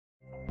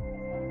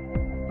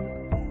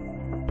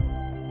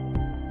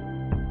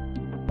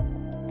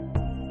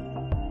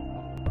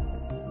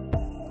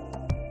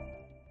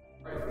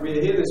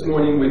We're here this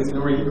morning with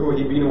Norihiko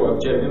Hibino of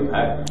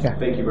ChemCaper. Yeah.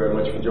 Thank you very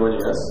much for joining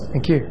us.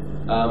 Thank you.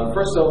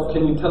 First off,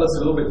 can you tell us a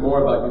little bit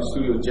more about your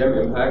studio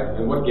ChemCaper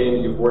and what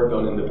games you've worked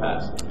on in the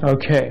past?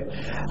 Okay.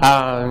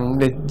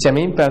 The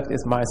ChemCaper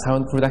is my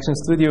sound production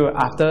studio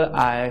after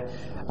I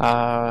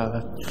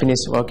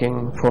finished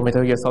working for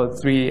Metal Gear Solid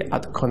 3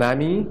 at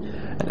Konami,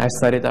 and I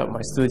started out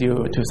my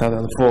studio in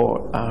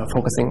 2004,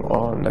 focusing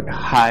on like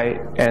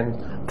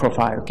high-end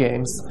profile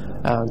games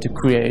to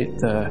create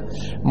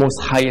the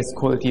most highest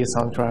quality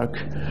soundtrack.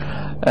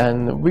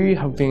 And we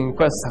have been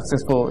quite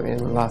successful in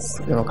the last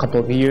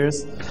couple of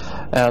years.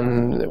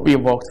 We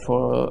worked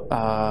for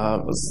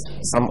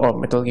some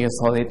of Metal Gear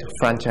Solid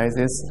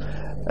franchises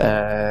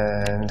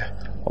and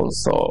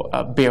also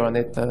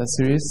Bayonetta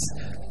series.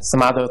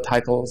 Some other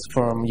titles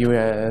from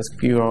US,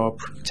 Europe,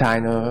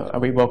 China.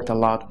 We worked a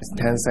lot with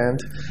Tencent.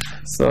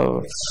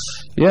 So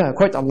yeah,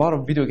 quite a lot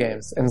of video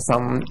games and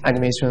some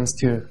animations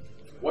too.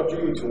 What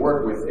drew you to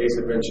work with Ace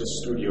Adventure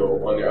Studio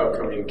on their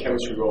upcoming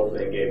chemistry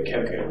role-playing game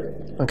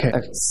ChemCaper? Okay,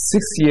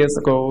 6 years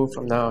ago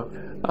from now,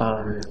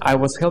 I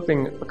was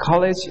helping a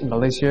college in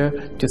Malaysia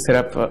to set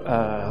up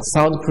a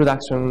sound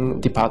production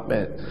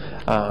department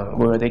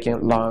where they can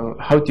learn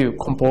how to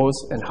compose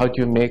and how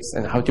to mix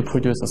and how to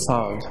produce a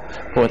sound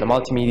for the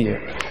multimedia.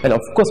 And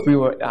of course, we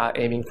were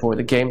aiming for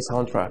the game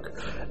soundtrack.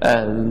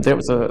 And there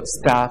was a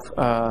staff,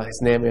 his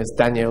name is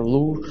Daniel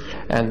Lu,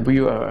 and we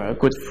were a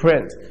good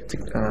friend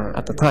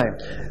at the time.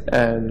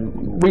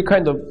 And we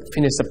kind of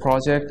finished the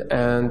project,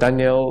 and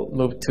Daniel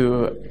moved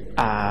to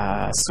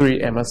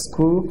 3M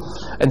school,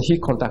 and he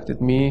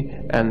contacted me,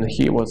 and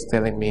he was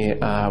telling me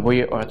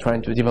we are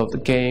trying to develop the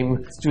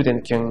game.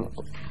 Students can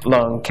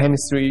learn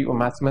chemistry or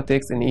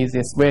mathematics in the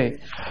easiest way.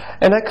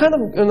 And I kind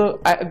of,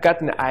 I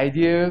got an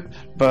idea,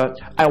 but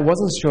I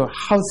wasn't sure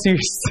how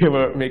serious they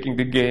were making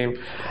the game.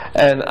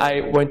 And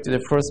I went to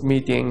the first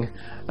meeting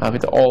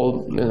with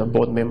all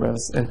board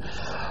members,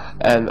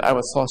 and I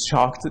was so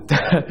shocked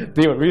that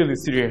they were really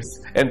serious,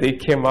 and they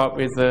came up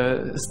with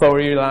a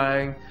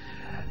storyline,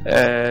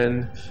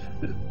 and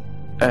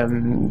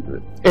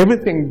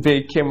everything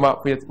they came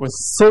up with was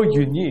so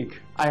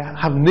unique. I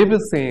have never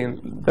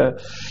seen the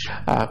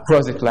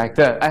project like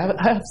that.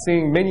 I have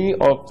seen many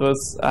of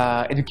those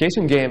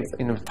education games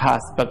in the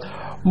past, but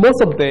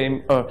most of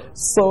them are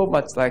so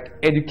much like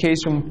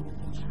education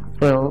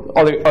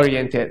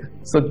oriented.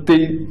 So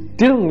they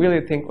didn't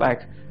really think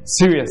like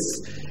serious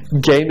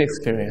game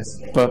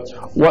experience, but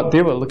what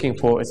they were looking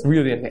for is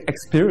really an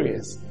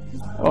experience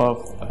of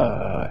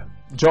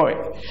joy.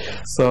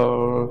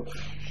 So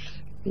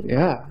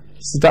yeah,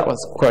 so that was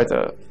quite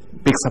a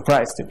big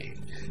surprise to me.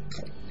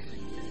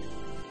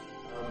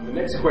 The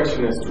next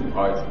question has two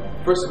parts.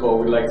 First of all,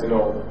 we'd like to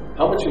know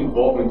how much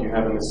involvement you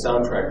have in the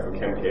soundtrack for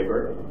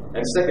ChemCaper,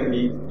 and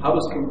secondly, how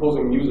does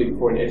composing music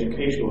for an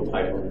educational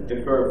title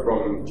differ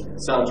from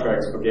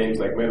soundtracks for games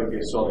like Metal Gear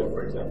Solid,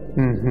 for example?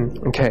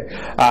 Okay,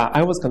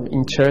 I was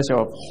in charge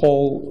of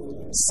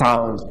whole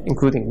sound,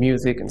 including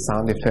music and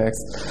sound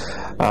effects.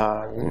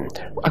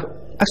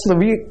 Actually,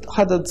 we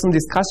had some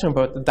discussion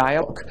about the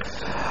dialogue.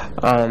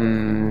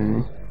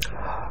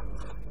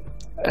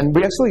 And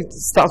we actually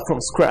start from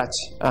scratch,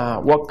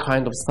 what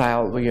kind of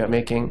style we are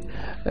making,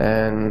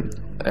 and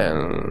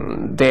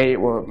they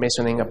were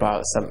mentioning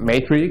about some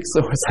Matrix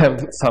or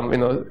some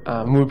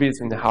movies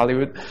in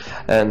Hollywood,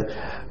 and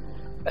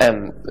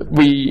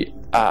we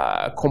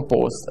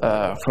composed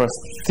first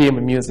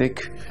theme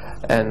music,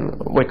 and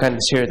we kind of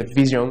share the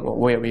vision of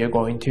where we are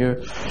going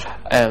to,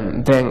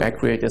 and then I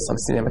created some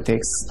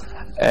cinematics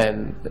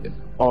and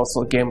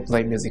also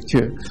gameplay music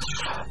too.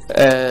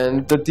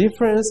 And the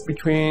difference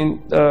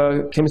between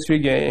the chemistry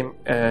game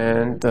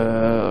and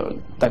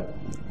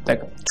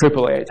like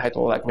AAA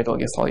title like Metal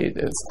Gear Solid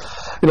is,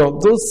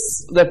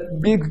 those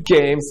big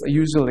games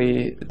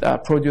usually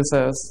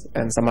producers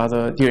and some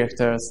other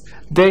directors,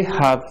 they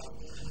have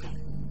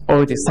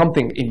already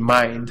something in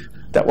mind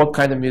that what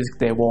kind of music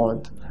they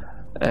want.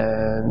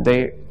 And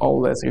they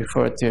always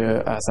refer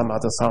to some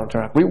other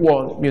soundtrack. We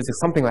want music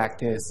something like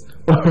this.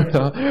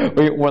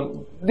 We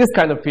want this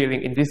kind of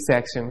feeling in this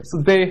section.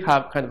 So they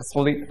have kind of a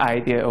solid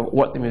idea of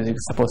what the music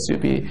is supposed to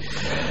be.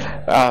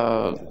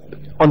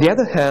 On the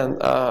other hand,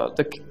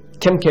 the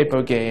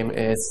ChemCaper game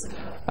is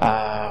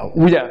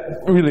we are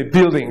really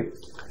building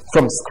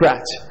from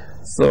scratch.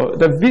 So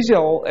the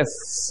visual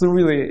is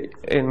really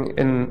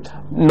in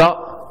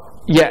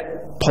not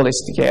yet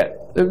polished yet.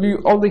 We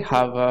only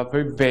have a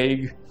very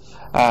vague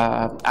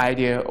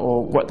idea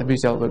of what the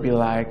visual will be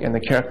like, and the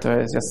character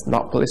is just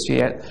not polished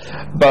yet.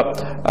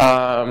 But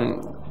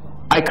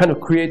I kind of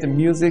create the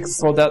music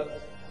so that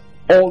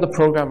all the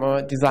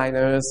programmer,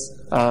 designers,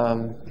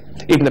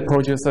 even the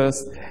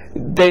producers,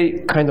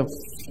 they kind of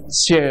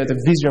share the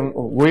vision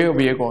of where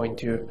we are going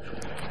to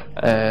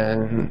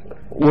and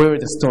where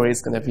the story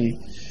is going to be.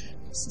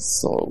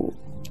 So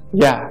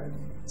yeah,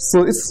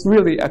 so it's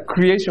really a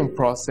creation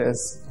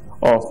process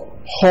of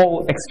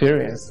whole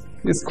experience.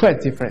 It's quite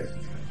different.